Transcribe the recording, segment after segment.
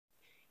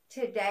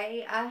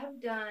Today I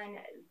have done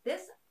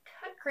this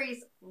cut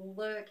crease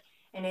look,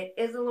 and it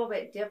is a little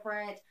bit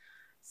different.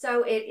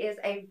 So it is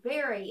a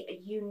very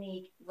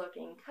unique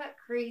looking cut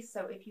crease.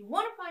 So if you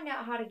want to find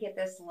out how to get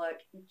this look,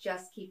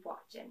 just keep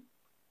watching.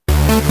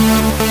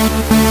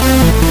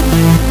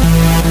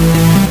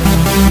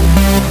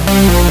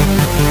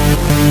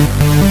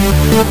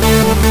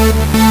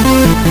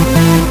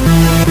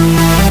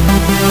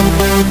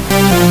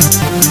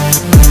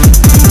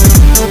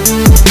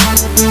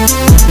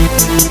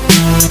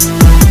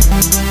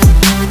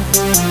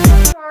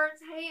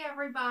 Hey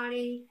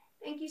everybody,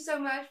 thank you so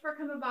much for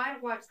coming by to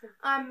watch this.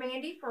 I'm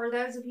Mandy. For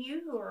those of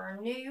you who are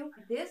new,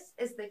 this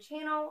is the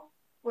channel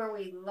where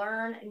we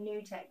learn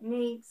new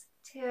techniques,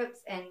 tips,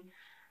 and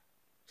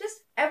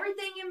just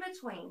everything in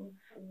between.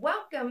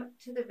 Welcome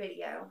to the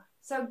video.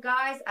 So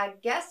guys, I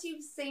guess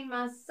you've seen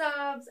my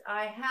subs.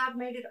 I have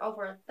made it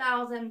over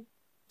 1,000.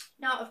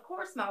 Now, of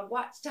course, my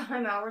watch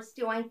time hours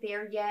still ain't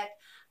there yet,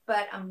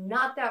 but I'm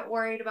not that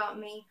worried about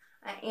me.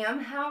 I am,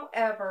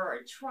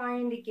 however,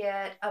 trying to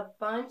get a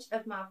bunch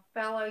of my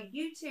fellow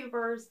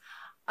YouTubers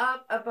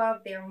up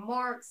above their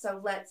mark.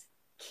 So let's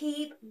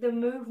keep the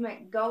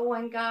movement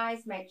going,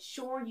 guys. Make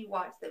sure you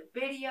watch the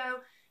video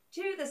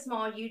to the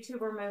small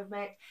YouTuber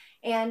movement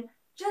and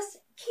just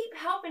keep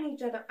helping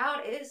each other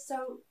out. It is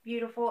so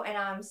beautiful, and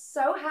I'm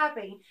so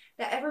happy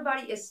that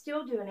everybody is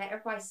still doing it.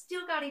 Everybody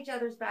still got each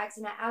other's backs,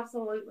 and I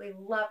absolutely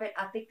love it.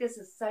 I think this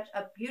is such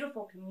a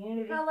beautiful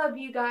community. I love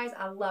you guys.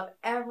 I love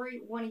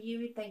every one of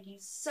you. Thank you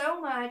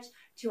so much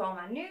to all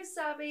my new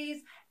subbies.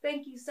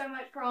 Thank you so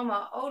much for all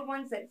my old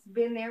ones that's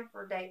been there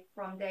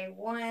from day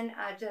one.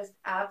 I just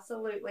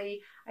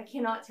absolutely, I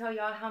cannot tell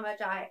y'all how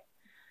much I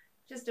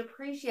just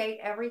appreciate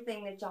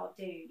everything that y'all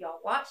do. Y'all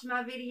watch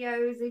my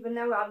videos, even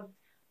though I'm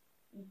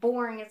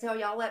boring as hell.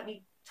 Y'all let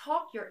me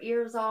talk your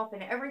ears off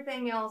and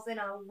everything else, and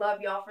I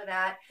love y'all for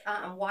that.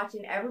 I'm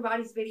watching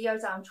everybody's videos.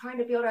 I'm trying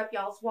to build up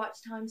y'all's watch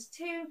times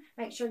too.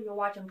 Make sure you're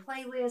watching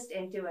playlists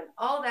and doing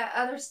all that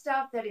other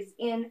stuff that is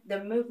in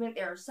the movement.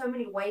 There are so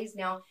many ways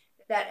now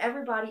that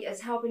everybody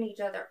is helping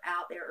each other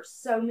out. There are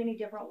so many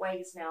different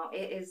ways now.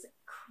 It is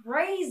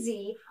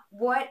crazy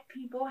what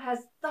people has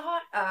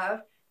thought of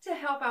to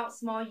help out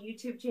small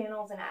YouTube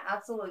channels, and I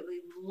absolutely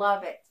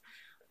love it.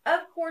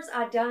 Of course,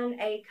 I done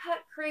a cut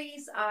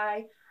crease.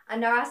 I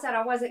know I said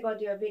I wasn't going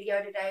to do a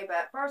video today,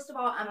 but first of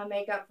all, I'm a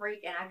makeup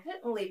freak and I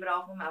couldn't leave it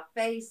off of my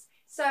face.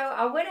 So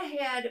I went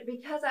ahead,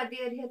 because I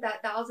did hit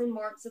that 1,000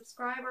 mark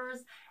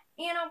subscribers,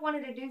 and I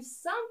wanted to do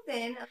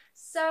something.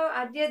 So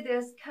I did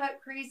this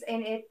cut crease,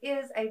 and it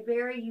is a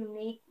very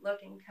unique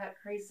looking cut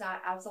crease. I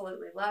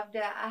absolutely loved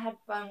it. I had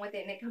fun with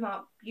it, and it came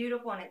out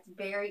beautiful, and it's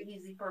very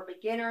easy for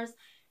beginners.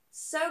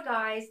 So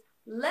guys,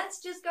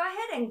 let's just go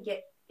ahead and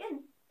get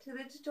into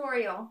the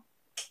tutorial.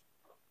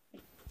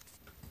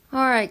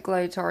 Alright,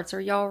 Glow Tarts,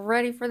 are y'all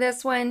ready for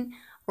this one?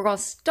 We're going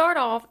to start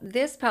off.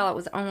 This palette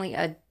was only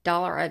 $1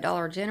 at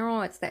Dollar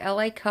General. It's the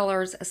LA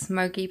Colors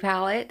Smoky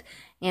palette.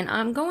 And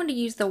I'm going to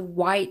use the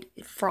white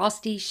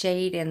frosty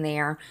shade in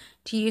there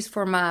to use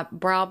for my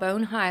brow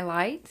bone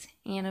highlights.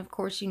 And of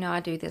course, you know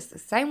I do this the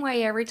same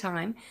way every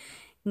time.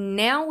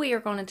 Now we are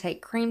going to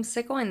take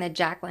Creamsicle in the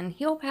Jaclyn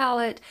Hill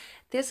palette.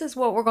 This is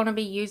what we're going to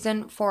be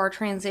using for our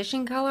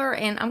transition color,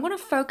 and I'm going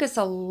to focus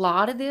a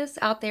lot of this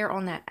out there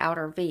on that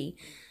outer V.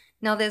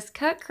 Now this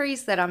cut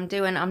crease that I'm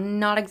doing, I'm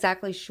not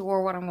exactly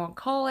sure what I'm going to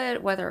call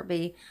it, whether it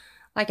be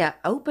like an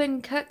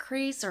open cut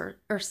crease or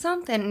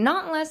something,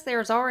 not unless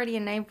there's already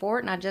a name for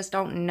it and I just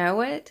don't know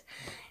it.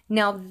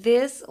 Now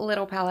this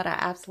little palette, I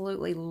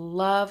absolutely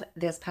love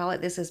this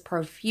palette. This is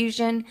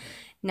Profusion.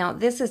 Now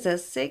this is a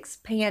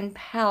 6-pan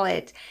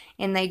palette,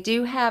 and they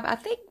do have, I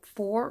think,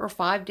 4 or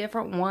 5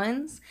 different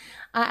ones.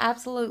 I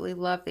absolutely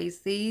love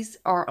these. These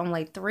are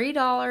only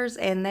 $3,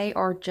 and they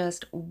are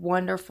just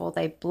wonderful.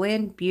 They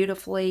blend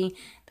beautifully.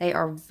 They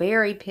are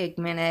very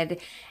pigmented,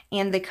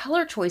 and the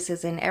color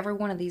choices in every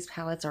one of these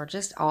palettes are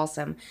just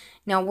awesome.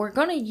 Now we're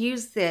going to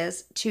use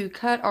this to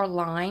cut our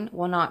line.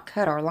 Well, not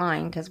cut our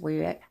line, because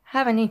we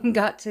haven't even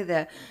got to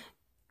the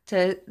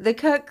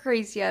cut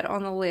crease yet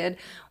on the lid.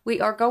 We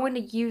are going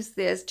to use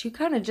this to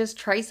kind of just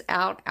trace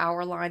out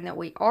our line that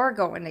we are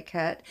going to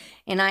cut.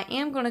 And I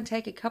am going to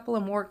take a couple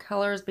of more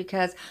colors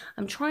because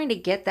I'm trying to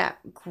get that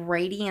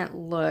gradient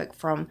look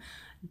from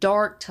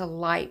dark to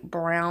light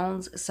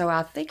browns. So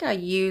I think I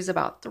use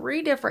about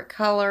 3 different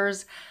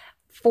colors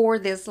for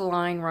this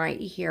line right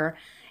here.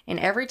 And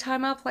every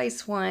time I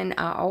place one,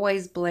 I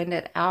always blend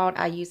it out.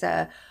 I use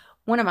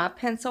one of my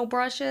pencil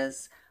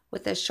brushes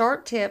with a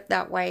sharp tip.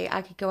 That way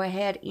I could go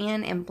ahead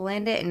in and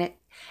blend it, and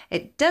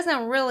it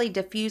doesn't really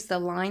diffuse the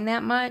line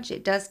that much.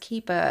 It does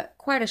keep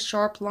quite a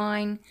sharp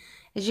line,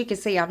 as you can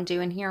see I'm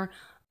doing here.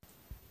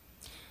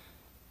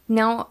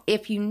 Now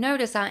if you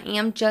notice, I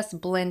am just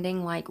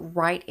blending like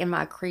right in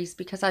my crease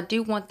because I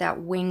do want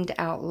that winged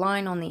out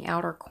line on the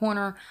outer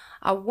corner.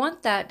 I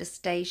want that to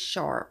stay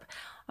sharp.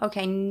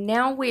 Okay,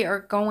 now we are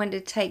going to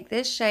take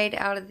this shade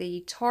out of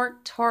the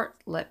Tarte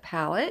Lip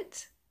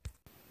palette.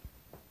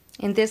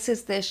 And this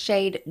is the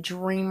shade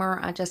Dreamer.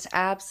 I just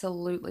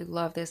absolutely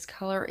love this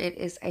color. It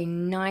is a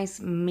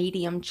nice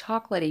medium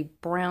chocolatey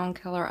brown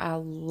color. I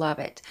love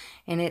it.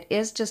 And it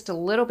is just a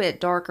little bit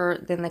darker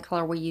than the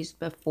color we used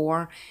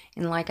before.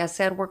 And like I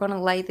said, we're going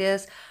to lay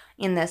this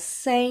in the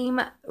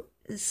same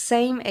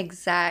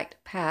exact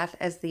path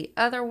as the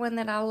other one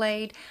that I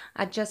laid.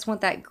 I just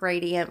want that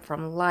gradient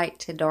from light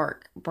to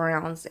dark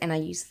browns, and I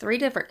use 3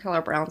 different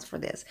color browns for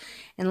this.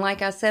 And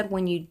like I said,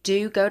 when you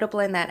do go to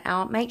blend that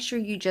out, make sure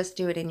you just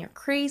do it in your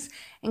crease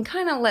and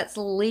kind of let's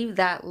leave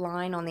that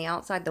line on the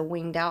outside, the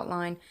winged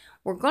outline.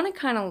 We're going to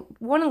kind of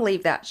want to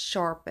leave that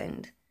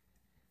sharpened.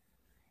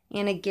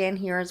 And again,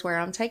 here is where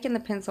I'm taking the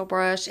pencil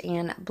brush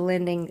and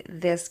blending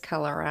this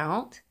color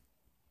out.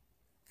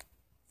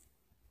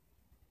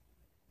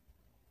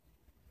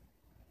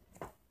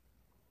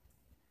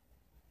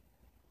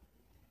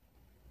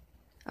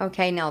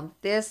 Okay, now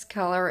this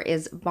color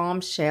is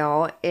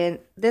Bombshell, and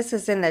this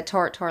is in the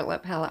Tarte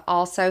Lip palette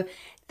also.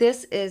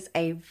 This is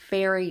a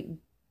very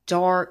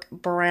dark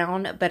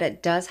brown, but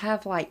it does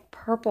have like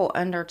purple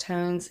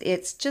undertones.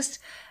 It's just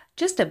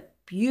a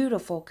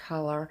beautiful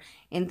color,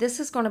 and this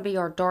is going to be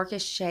our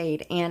darkest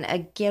shade. And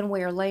again,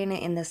 we are laying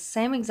it in the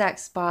same exact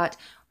spot.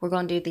 We're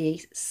going to do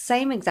the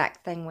same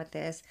exact thing with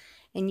this,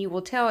 and you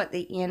will tell at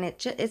the end, it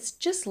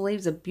just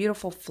leaves a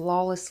beautiful,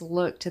 flawless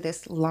look to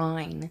this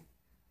line.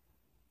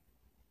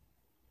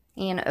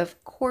 And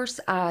of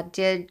course, I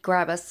did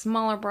grab a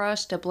smaller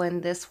brush to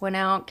blend this one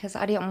out because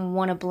I didn't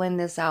want to blend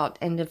this out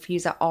and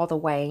diffuse it all the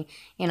way.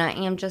 And I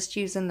am just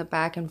using the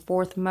back and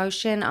forth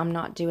motion. I'm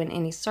not doing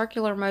any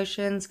circular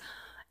motions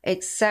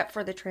except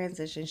for the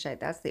transition shade.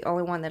 That's the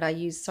only one that I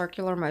use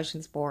circular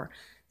motions for.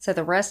 So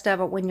the rest of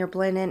it, when you're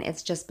blending,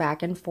 it's just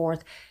back and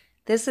forth.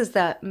 This is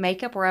the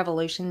Makeup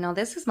Revolution. Now,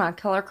 this is my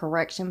color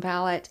correction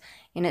palette,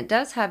 and it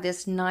does have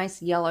this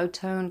nice yellow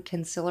tone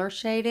concealer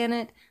shade in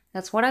it.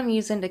 That's what I'm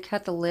using to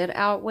cut the lid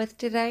out with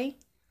today.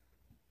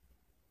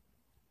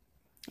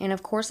 And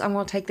of course, I'm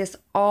going to take this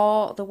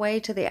all the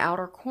way to the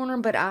outer corner,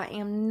 but I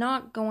am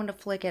not going to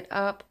flick it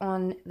up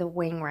on the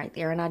wing right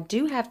there. And I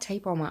do have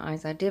tape on my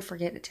eyes. I did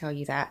forget to tell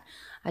you that.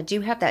 I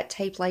do have that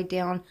tape laid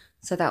down,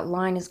 so that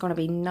line is going to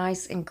be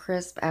nice and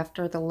crisp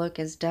after the look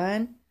is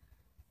done.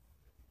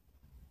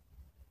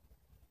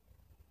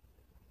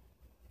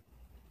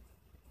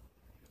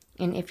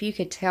 And if you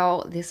could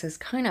tell, this is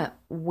kind of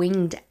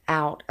winged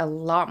out a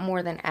lot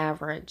more than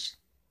average.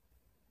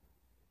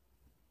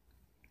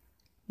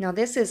 Now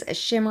this is a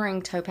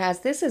shimmering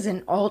topaz. This is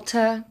an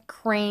Ulta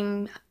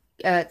cream,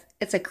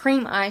 it's a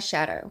cream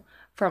eyeshadow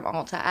from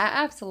Ulta. I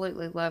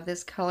absolutely love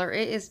this color.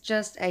 It is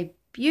just a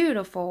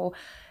beautiful,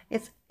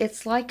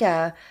 it's like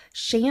a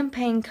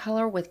champagne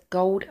color with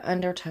gold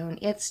undertone.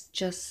 It's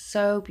just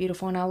so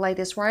beautiful. And I'll lay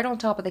this right on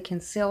top of the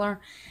concealer,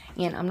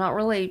 and I'm not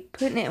really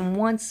putting it in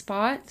one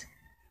spot.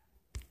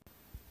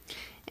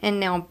 And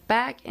now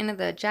back into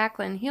the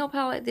Jaclyn Hill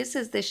palette. This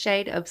is the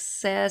shade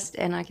Obsessed,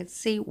 and I can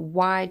see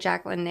why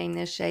Jaclyn named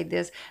this shade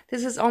this.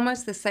 This is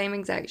almost the same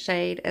exact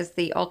shade as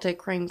the Ulta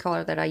cream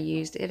color that I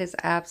used. It is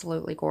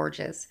absolutely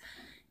gorgeous.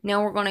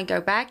 Now we're going to go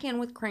back in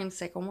with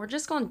Creamsicle, and we're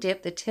just going to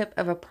dip the tip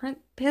of a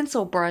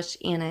pencil brush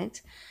in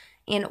it.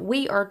 And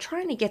we are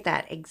trying to get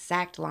that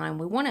exact line.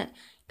 We want it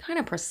kind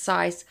of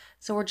precise,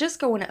 so we're just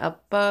going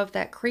above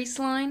that crease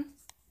line.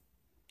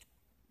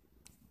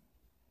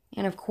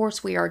 And of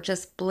course, we are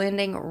just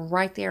blending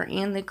right there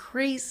in the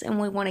crease, and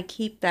we want to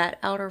keep that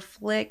outer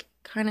flick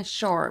kind of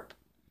sharp.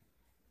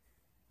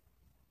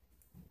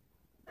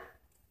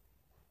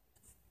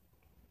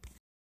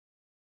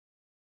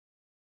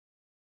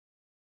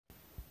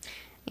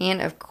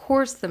 And of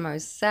course, the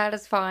most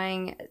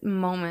satisfying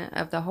moment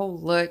of the whole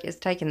look is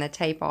taking the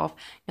tape off.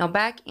 Now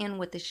back in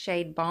with the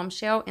shade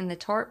Bombshell in the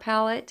Tarte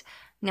palette.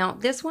 Now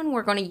this one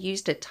we're going to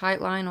use to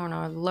tightline on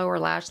our lower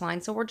lash line.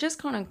 So we're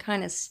just going to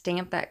kind of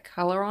stamp that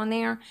color on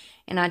there.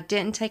 And I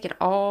didn't take it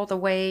all the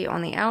way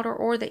on the outer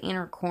or the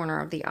inner corner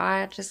of the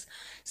eye. I just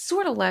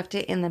sort of left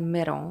it in the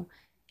middle.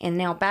 And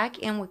now back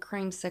in with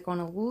Creamsicle on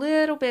a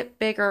little bit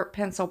bigger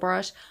pencil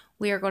brush.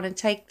 We are going to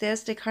take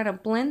this to kind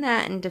of blend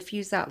that and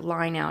diffuse that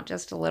line out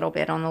just a little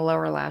bit on the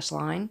lower lash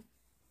line.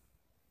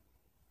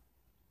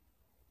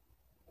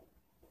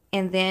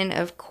 And then,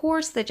 of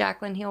course, the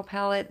Jaclyn Hill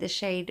palette, the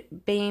shade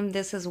Beam.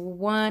 This is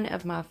one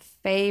of my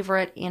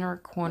favorite inner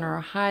corner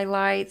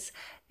highlights.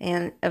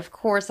 And, of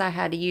course, I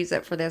had to use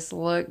it for this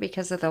look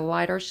because of the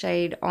lighter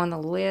shade on the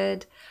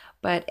lid.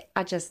 But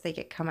I just think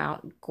it come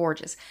out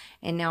gorgeous.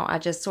 And now I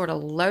just sort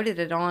of loaded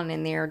it on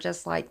in there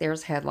just like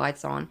there's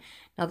headlights on.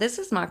 Now this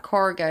is my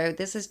Cargo.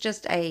 This is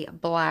just a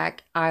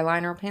black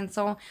eyeliner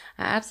pencil.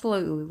 I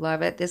absolutely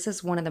love it. This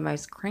is one of the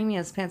most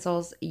creamiest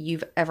pencils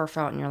you've ever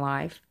felt in your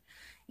life.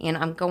 And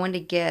I'm going to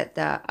get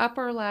the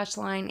upper lash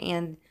line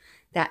and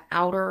that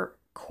outer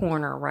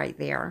corner right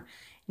there.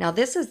 Now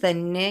this is the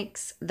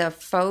NYX, the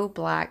Faux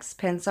Blacks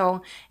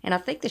pencil, and I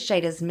think the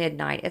shade is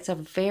Midnight. It's a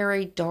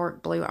very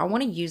dark blue. I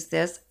want to use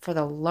this for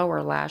the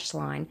lower lash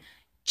line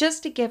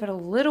just to give it a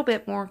little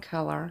bit more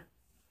color.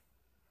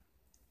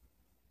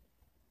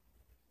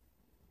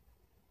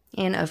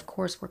 And of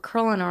course, we're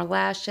curling our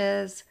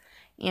lashes.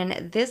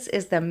 And this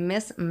is the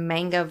Miss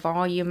Manga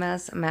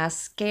Voluminous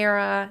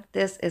Mascara.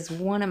 This is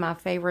one of my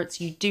favorites.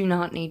 You do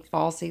not need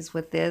falsies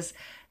with this.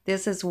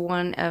 This is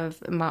one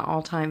of my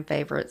all-time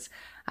favorites.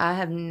 I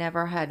have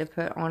never had to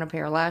put on a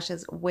pair of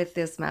lashes with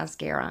this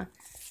mascara.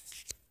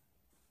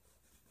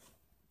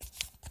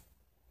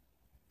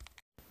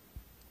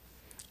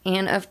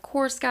 And of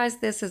course, guys,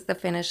 this is the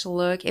finished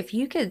look. If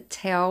you could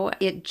tell,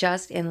 it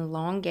just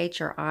elongates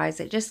your eyes.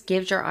 It just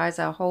gives your eyes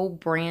a whole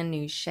brand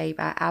new shape.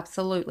 I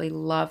absolutely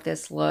love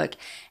this look.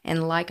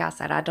 And like I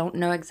said, I don't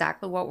know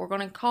exactly what we're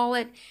going to call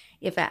it.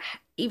 If it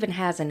even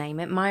has a name,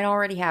 it might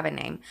already have a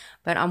name.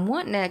 But I'm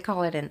wanting to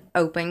call it an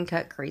open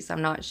cut crease.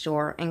 I'm not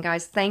sure. And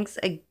guys, thanks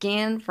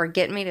again for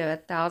getting me to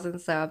 1,000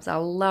 subs. I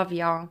love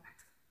y'all.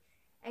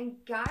 And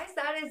guys,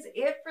 that is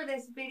it for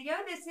this video.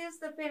 This is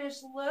the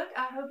finished look.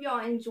 I hope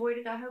y'all enjoyed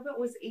it. I hope it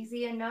was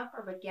easy enough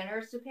for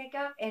beginners to pick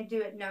up and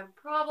do it no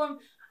problem.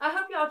 I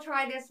hope y'all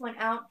try this one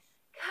out,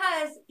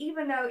 because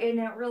even though it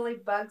really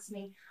bugs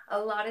me a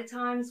lot of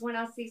times when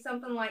I see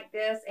something like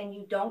this and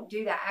you don't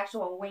do the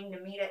actual wing to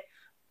meet it,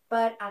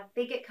 but I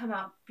think it come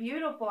out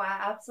beautiful. I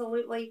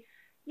absolutely,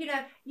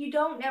 you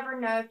don't never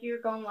know if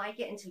you're going to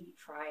like it until you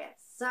try it.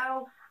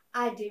 So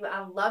I do.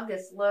 I love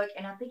this look,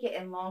 and I think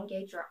it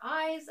elongates your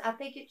eyes. I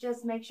think it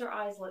just makes your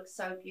eyes look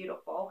so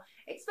beautiful,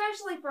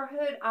 especially for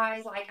hood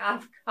eyes like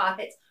I've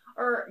got,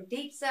 or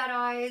deep set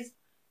eyes,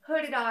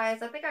 hooded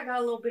eyes. I think I got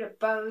a little bit of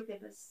both.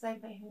 If it's the same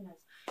thing, who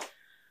knows?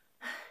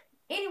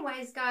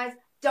 Anyways, guys,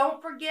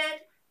 don't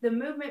forget the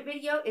movement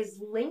video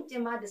is linked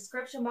in my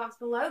description box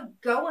below.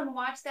 Go and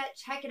watch that,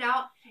 check it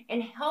out,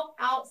 and help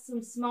out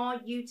some small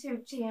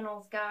YouTube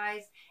channels,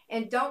 guys.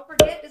 And don't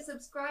forget to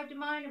subscribe to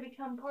mine and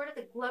become part of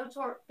the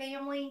SelfTaught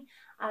family.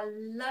 I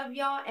love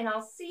y'all, and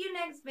I'll see you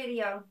next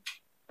video.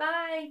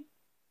 Bye.